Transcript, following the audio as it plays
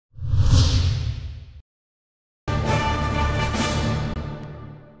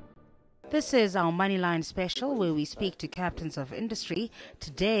This is our Moneyline special where we speak to captains of industry.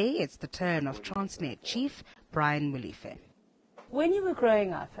 Today, it's the turn of Transnet Chief Brian Molefe. When you were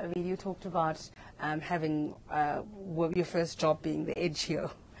growing up, I mean, you talked about having your first job being the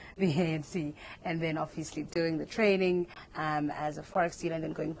NGO, the ANC, and then obviously doing the training as a forex dealer, and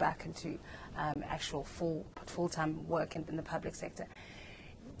then going back into actual full-time work in the public sector.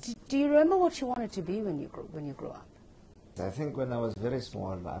 Do you remember what you wanted to be when you grew up? I think when I was very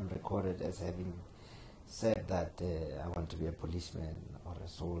small, I'm recorded as having said that I want to be a policeman or a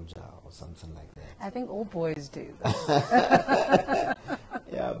soldier or something like that. I think all boys do.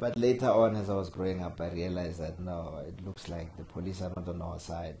 Yeah, but later on as I was growing up, I realized that no, it looks like the police are not on our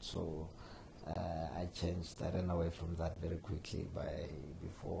side. So I changed. I ran away from that very quickly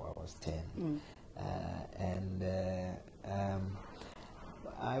before I was 10.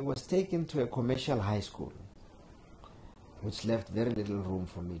 I was taken to a commercial high school, which left very little room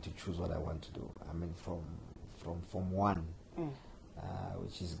for me to choose what I want to do. I mean, from Form 1,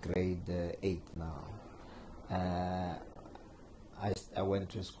 which is grade 8 now, I went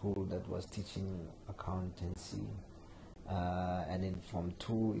to a school that was teaching accountancy, and in Form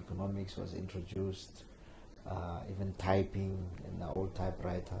 2, economics was introduced, even typing in the old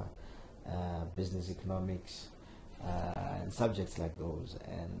typewriter, business economics, and subjects like those,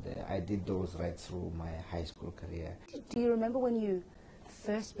 and I did those right through my high school career. Do you remember when you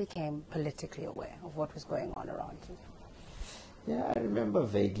first became politically aware of what was going on around you? Yeah, I remember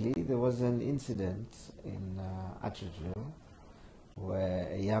vaguely. There was an incident in Atteridgeville where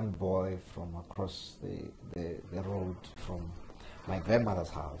a young boy from across the road from my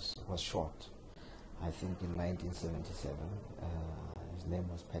grandmother's house was shot, I think in 1977. His name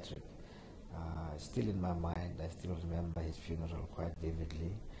was Patrick. Still in my mind, I still remember his funeral quite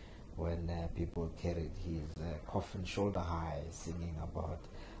vividly, when people carried his coffin shoulder high, singing about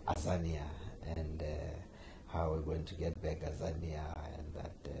Azania and how we're going to get back Azania, and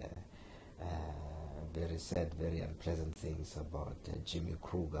that very sad, very unpleasant things about Jimmy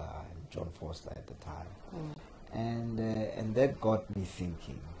Kruger and John Foster at the time. And that got me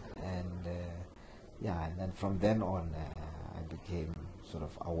thinking, and and then from then on I became sort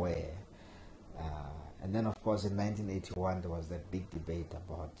of aware. And then, of course, in 1981, there was that big debate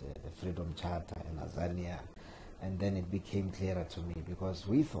about the Freedom Charter and Azania. And then it became clearer to me, because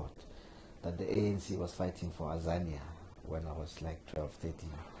we thought that the ANC was fighting for Azania when I was like 12, 13.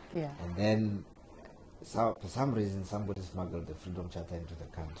 Yeah. And then, for some reason, somebody smuggled the Freedom Charter into the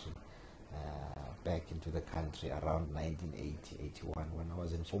country, back into the country around 1980, 81. When I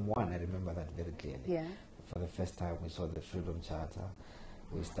was in Form 1, I remember that very clearly. Yeah. For the first time, we saw the Freedom Charter.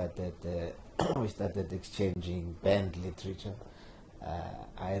 We started exchanging banned literature.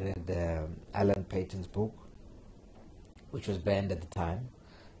 I read Alan Paton's book, which was banned at the time,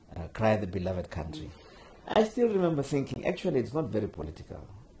 Cry the Beloved Country. I still remember thinking, actually, it's not very political,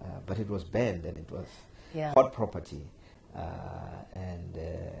 but it was banned and it was hot property. But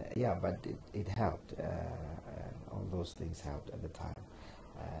it helped. All those things helped at the time.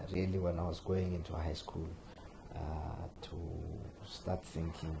 Really, when I was going into high school, to start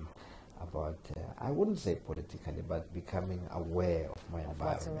thinking about, I wouldn't say politically, but becoming aware of my environment,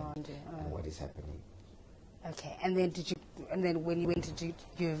 what's around you, and what is happening. Okay, and then when you went to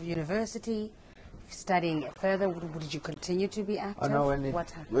university, studying further, did you continue to be active? Oh no, when what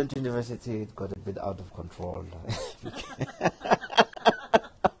happened? Went to university, it got a bit out of control.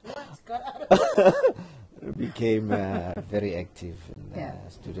 Became very active in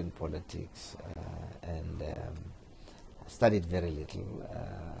student politics, and studied very little.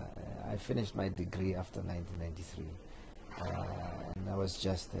 I finished my degree after 1993, and I was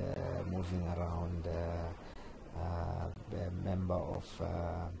just moving around, a member of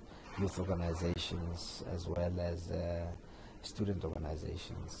youth organizations as well as student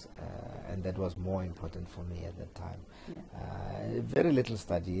organizations, and that was more important for me at that time. Very little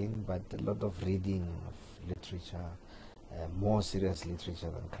studying, but a lot of reading of literature, more serious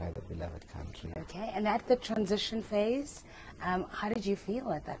literature than Cry the Beloved Country. Okay, and at the transition phase, how did you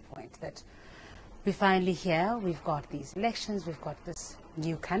feel at that point, that we're finally here, we've got these elections, we've got this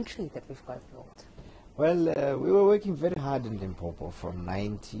new country that we've got built? Well, we were working very hard in Limpopo from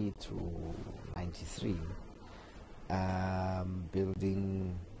 90 to 93,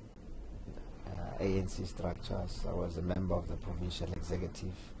 building ANC structures. I was a member of the provincial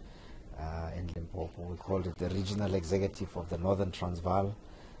executive in Limpopo. We called it the regional executive of the Northern Transvaal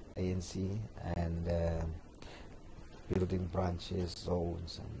ANC, and building branches,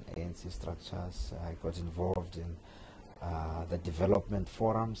 zones, and ANC structures. I got involved in the development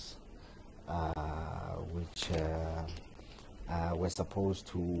forums, which were supposed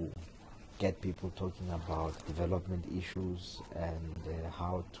to get people talking about development issues and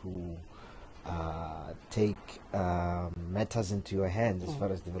how to take matters into your hands as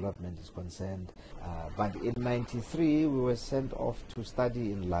far as development is concerned. But in '93, we were sent off to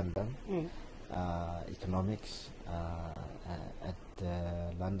study in London, economics at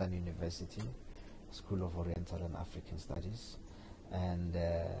London University, School of Oriental and African Studies. And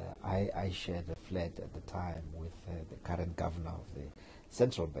I shared a flat at the time with the current governor of the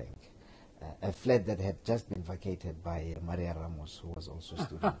central bank, a flat that had just been vacated by Maria Ramos, who was also a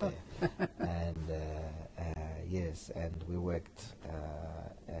student there. And yes, and we worked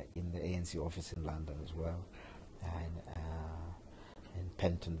in the ANC office in London as well, and in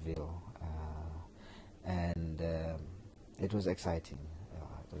Pentonville, and it was exciting.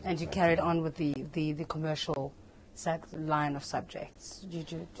 And you carried on with the commercial line of subjects.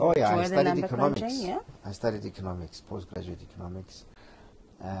 Did you I enjoy the studied number economics. crunching? Yeah? I studied economics, postgraduate economics,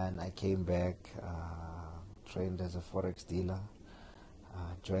 and I came back, trained as a forex dealer,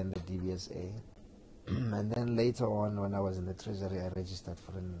 joined the DBSA, and then later on, when I was in the Treasury, I registered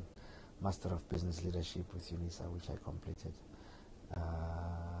for a Master of Business Leadership with UNISA, which I completed,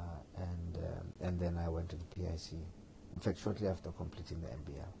 and then I went to the PIC. In fact, shortly after completing the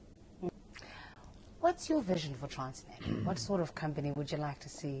MBA. What's your vision for Transnet? What sort of company would you like to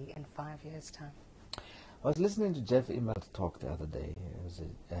see in 5 years' time? I was listening to Jeff Immelt talk the other day. It was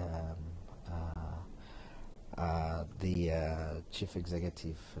the chief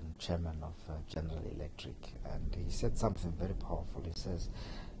executive and chairman of General Electric, and he said something very powerful. He says,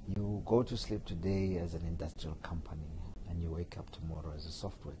 you go to sleep today as an industrial company, and you wake up tomorrow as a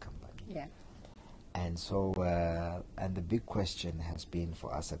software company. Yeah. And so, and the big question has been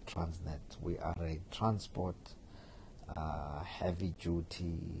for us at Transnet, we are a transport,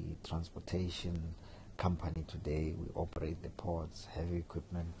 heavy-duty transportation company today. We operate the ports, heavy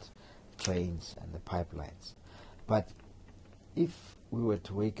equipment, trains, and the pipelines. But if we were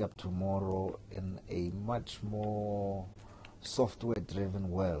to wake up tomorrow in a much more software-driven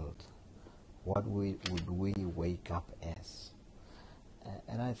world, what would we wake up as?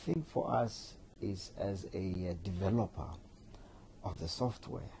 And I think for us, is as a developer of the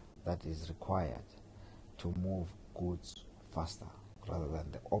software that is required to move goods faster rather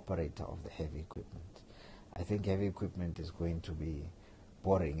than the operator of the heavy equipment. I think heavy equipment is going to be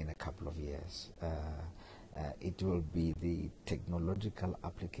boring in a couple of years. It will be the technological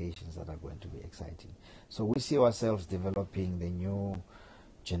applications that are going to be exciting. So we see ourselves developing the new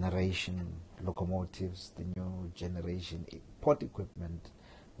generation locomotives, the new generation port equipment,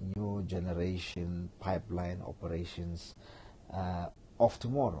 new generation pipeline operations of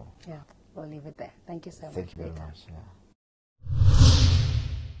tomorrow. Yeah, we'll leave it there. Thank you so much. Thank you very much. Yeah.